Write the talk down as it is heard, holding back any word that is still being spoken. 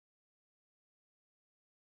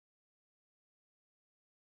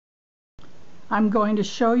I'm going to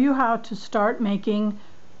show you how to start making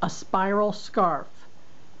a spiral scarf.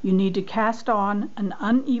 You need to cast on an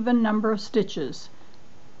uneven number of stitches,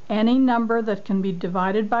 any number that can be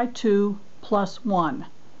divided by 2 plus 1.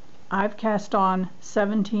 I've cast on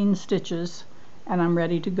 17 stitches and I'm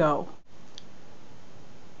ready to go.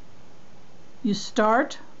 You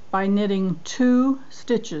start by knitting 2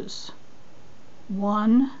 stitches.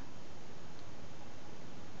 1,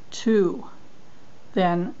 2.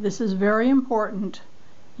 Then, this is very important,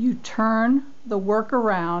 you turn the work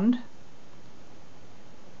around,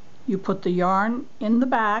 you put the yarn in the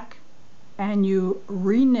back, and you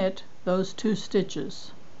re-knit those 2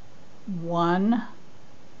 stitches. 1,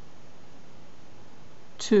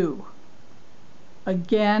 2.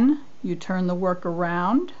 Again, you turn the work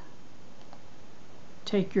around,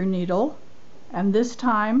 take your needle, and this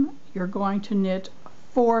time you're going to knit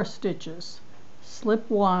 4 stitches. Slip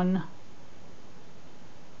 1,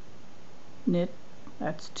 knit,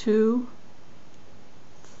 that's 2,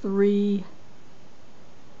 3,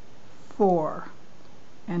 4,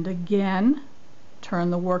 and again turn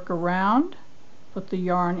the work around, put the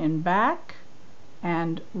yarn in back,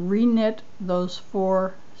 and re-knit those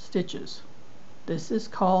 4 stitches. This is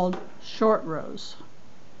called short rows.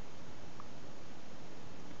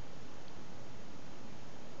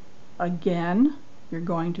 Again, you're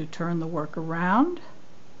going to turn the work around,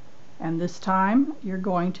 and this time you're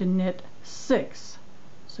going to knit 6.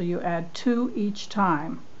 So you add 2 each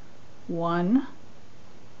time. 1,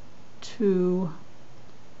 2,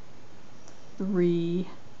 3,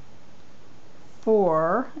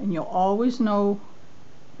 4, and you'll always know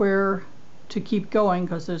where to keep going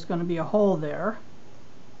because there's going to be a hole there.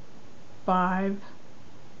 5,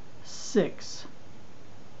 6.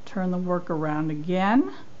 Turn the work around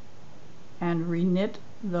again and re-knit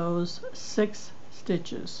those 6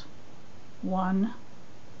 stitches. 1,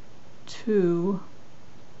 2,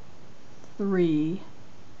 3,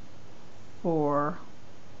 4,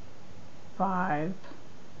 5,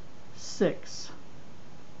 6.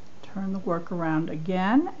 Turn the work around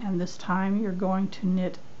again, and this time you're going to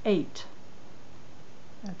knit 8.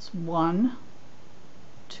 That's 1,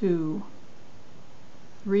 2,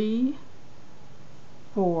 3,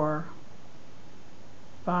 4,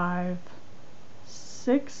 5,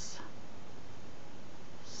 6,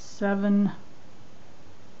 7,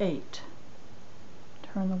 8.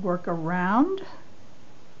 Turn the work around,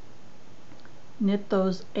 knit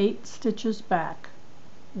those 8 stitches back.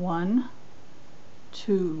 1,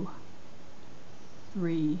 2,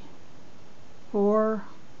 3, 4,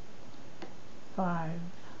 5,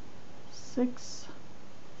 6,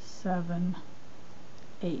 7,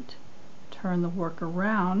 8. Turn the work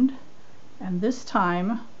around, and this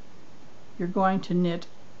time you're going to knit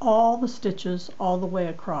all the stitches all the way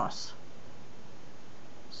across.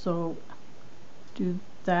 So do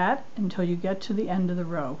that until you get to the end of the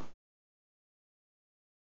row.